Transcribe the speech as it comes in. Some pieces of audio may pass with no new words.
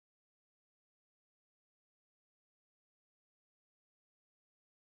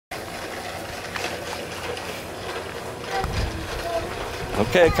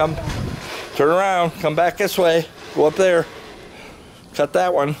Okay, come. Turn around. Come back this way. Go up there. Cut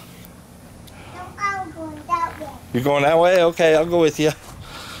that one. No, I'm going that way. You're going that way? Okay, I'll go with you.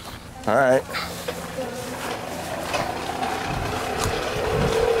 All right.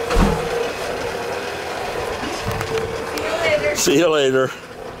 See you later.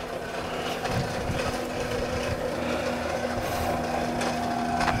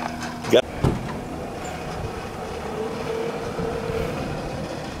 Got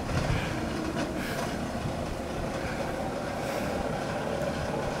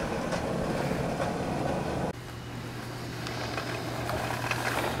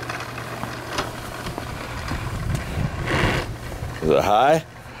Is it high?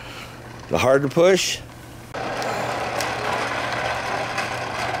 Is it hard to push?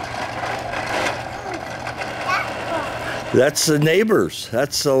 That's the neighbors.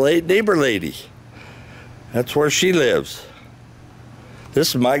 That's the neighbor lady. That's where she lives. This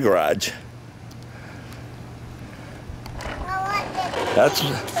is my garage. That's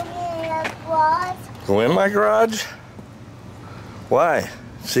go in my garage? Why?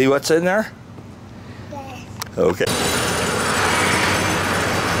 See what's in there? Yes. Okay.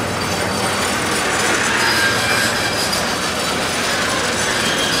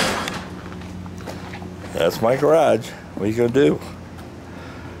 That's my garage. What are you gonna do?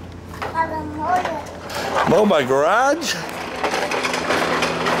 Mow my garage?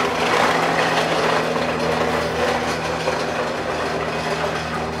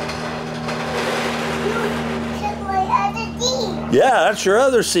 Yeah, that's your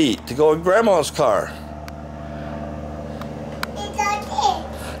other seat to go in Grandma's car. Is that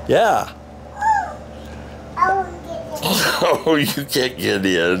it? Yeah. I won't get in. Oh, you can't get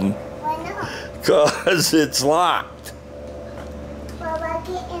in. Why not? Because it's locked. Well, I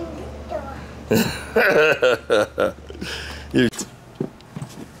get in the door.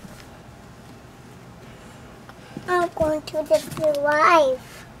 I'm going to the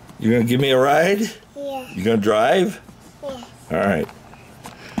drive. You gonna give me a ride? Yeah. You gonna drive? Yeah. All right.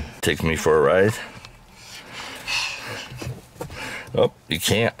 Take me for a ride. Oh, you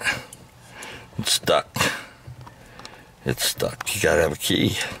can't. It's stuck. It's stuck. You gotta have a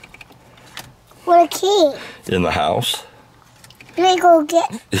key. What a key? In the house. Let me go get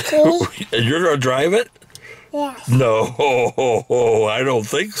key. You're gonna drive it? Yes. No, I don't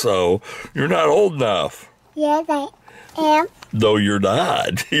think so. You're not old enough. Yes, I am. No, you're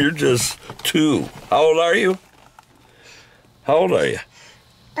not. You're just 2. How old are you? How old are you?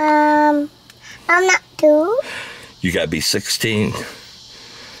 I'm not 2. You gotta be 16.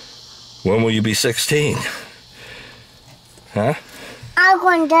 When will you be 16? Huh? I'm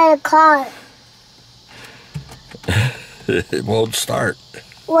going to get a car. It won't start.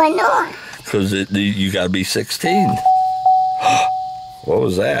 Why not? Because you gotta be 16. What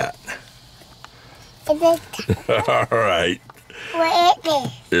was that? Is it? All right. What is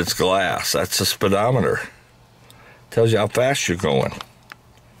it? It's glass. That's the speedometer. Tells you how fast you're going.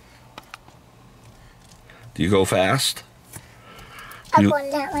 Do you go fast? I'm going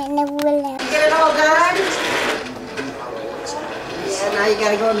that way in the wheel. Get it all done? Yeah, now you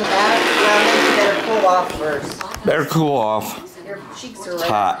gotta go in the back. Well, then you better cool off first. Better cool off. Your cheeks are It's red.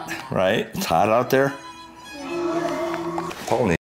 hot, right? It's hot out there. Holy